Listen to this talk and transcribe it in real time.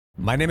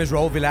My name is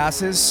Raul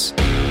Villacis,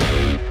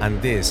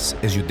 and this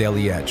is your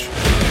Daily Edge.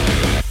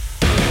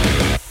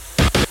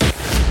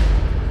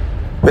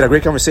 We had a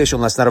great conversation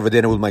last night over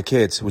dinner with my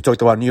kids. We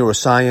talked about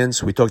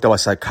neuroscience, we talked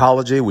about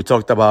psychology, we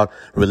talked about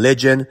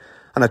religion,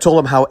 and I told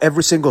them how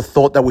every single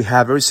thought that we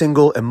have, every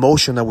single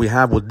emotion that we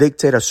have will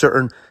dictate a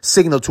certain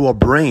signal to our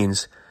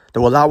brains that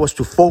will allow us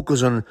to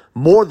focus on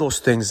more of those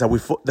things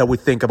that we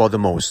think about the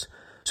most.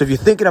 So if you're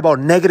thinking about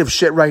negative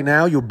shit right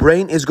now, your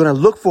brain is going to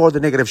look for the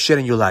negative shit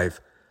in your life.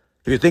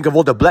 If you think of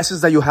all the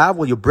blessings that you have,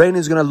 well, your brain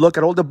is going to look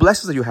at all the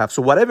blessings that you have.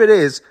 So whatever it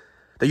is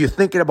that you're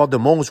thinking about the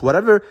most,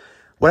 whatever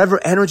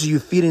energy you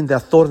feed in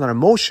that thought and that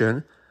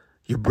emotion,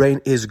 your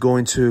brain is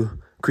going to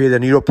create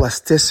a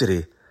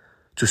neuroplasticity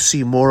to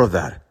see more of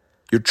that.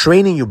 You're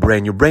training your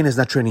brain. Your brain is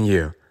not training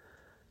you.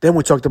 Then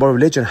we talked about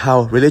religion,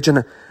 how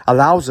religion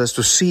allows us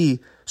to see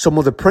some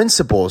of the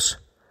principles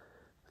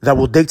that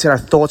will dictate our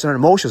thoughts and our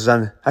emotions.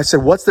 And I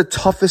said, what's the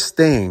toughest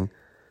thing?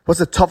 What's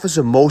the toughest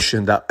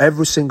emotion that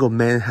every single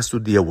man has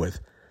to deal with?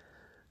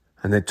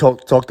 And they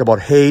talked about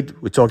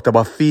hate. We talked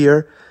about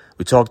fear.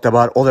 We talked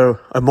about other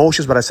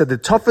emotions. But I said the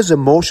toughest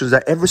emotions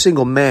that every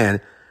single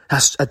man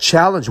has a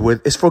challenge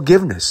with is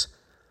forgiveness.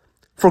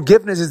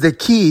 Forgiveness is the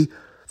key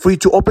for you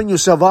to open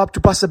yourself up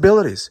to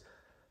possibilities.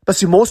 But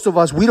see, most of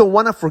us, we don't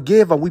want to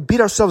forgive, and we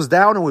beat ourselves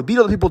down and we beat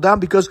other people down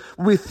because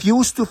we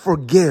refuse to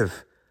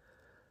forgive.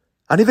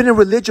 And even in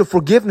religion,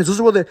 forgiveness, those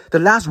were the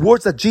last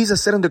words that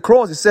Jesus said on the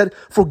cross. He said,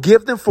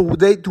 forgive them for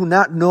they do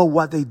not know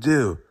what they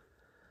do.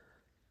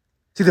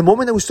 See, the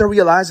moment that we start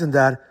realizing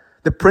that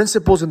the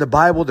principles in the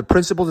Bible, the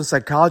principles in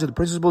psychology, the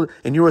principles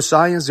in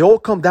neuroscience, they all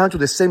come down to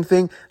the same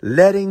thing,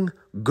 letting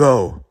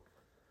go.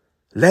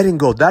 Letting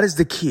go, that is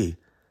the key.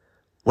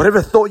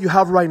 Whatever thought you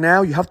have right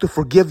now, you have to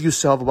forgive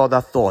yourself about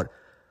that thought.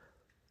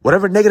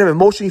 Whatever negative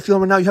emotion you feel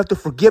right now, you have to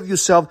forgive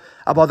yourself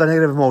about that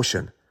negative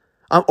emotion.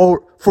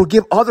 Or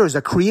forgive others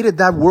that created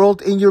that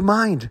world in your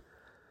mind.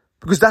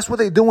 Because that's what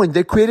they're doing.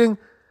 They're creating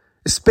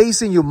a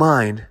space in your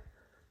mind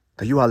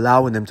that you're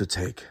allowing them to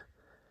take.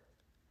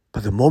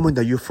 But the moment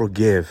that you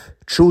forgive,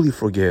 truly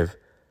forgive,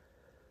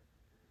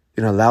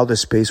 you're going to allow the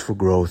space for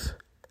growth.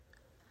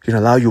 You're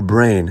going to allow your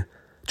brain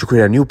to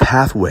create a new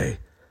pathway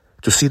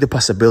to see the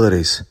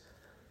possibilities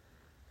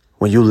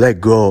when you let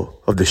go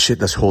of the shit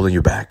that's holding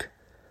you back.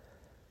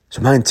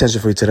 So my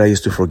intention for you today is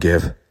to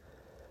forgive.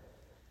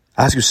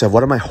 Ask yourself,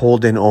 what am I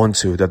holding on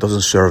to that doesn't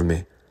serve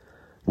me?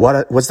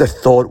 What's the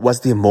thought?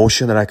 What's the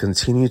emotion that I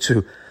continue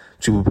to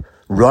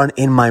run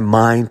in my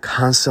mind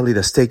constantly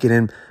that's taking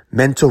in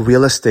mental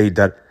real estate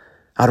that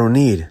I don't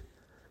need?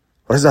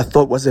 What is that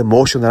thought? What's the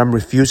emotion that I'm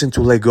refusing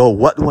to let go?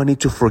 What do I need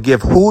to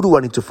forgive? Who do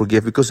I need to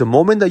forgive? Because the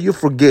moment that you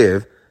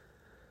forgive,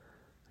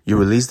 you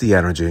release the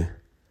energy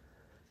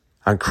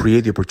and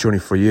create the opportunity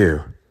for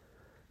you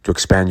to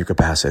expand your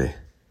capacity.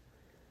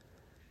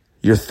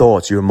 Your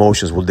thoughts, your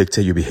emotions will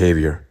dictate your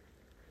behavior.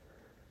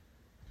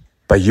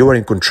 But you are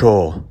in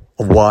control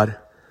of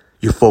what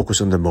you focus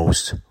on the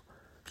most.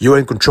 You are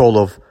in control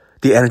of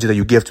the energy that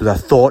you give to that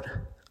thought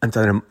and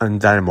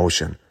that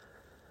emotion.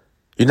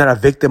 You're not a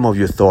victim of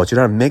your thoughts.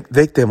 You're not a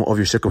victim of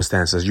your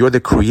circumstances. You're the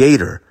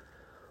creator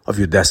of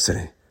your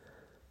destiny.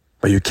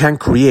 But you can't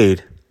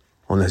create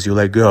unless you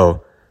let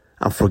go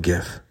and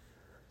forgive.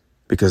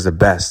 Because the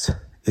best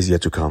is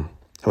yet to come.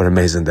 Have an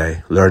amazing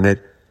day. Learn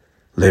it,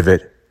 live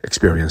it,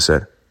 experience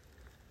it.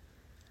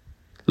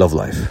 Love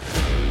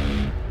life.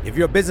 If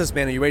you're a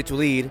businessman and you're ready to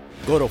lead,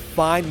 go to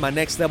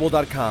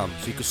findmynextlevel.com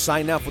so you can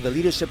sign up for the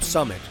Leadership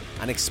Summit,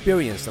 an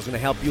experience that's going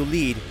to help you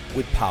lead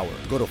with power.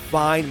 Go to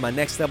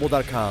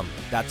findmynextlevel.com.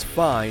 That's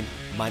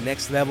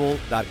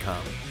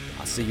findmynextlevel.com.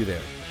 I'll see you there.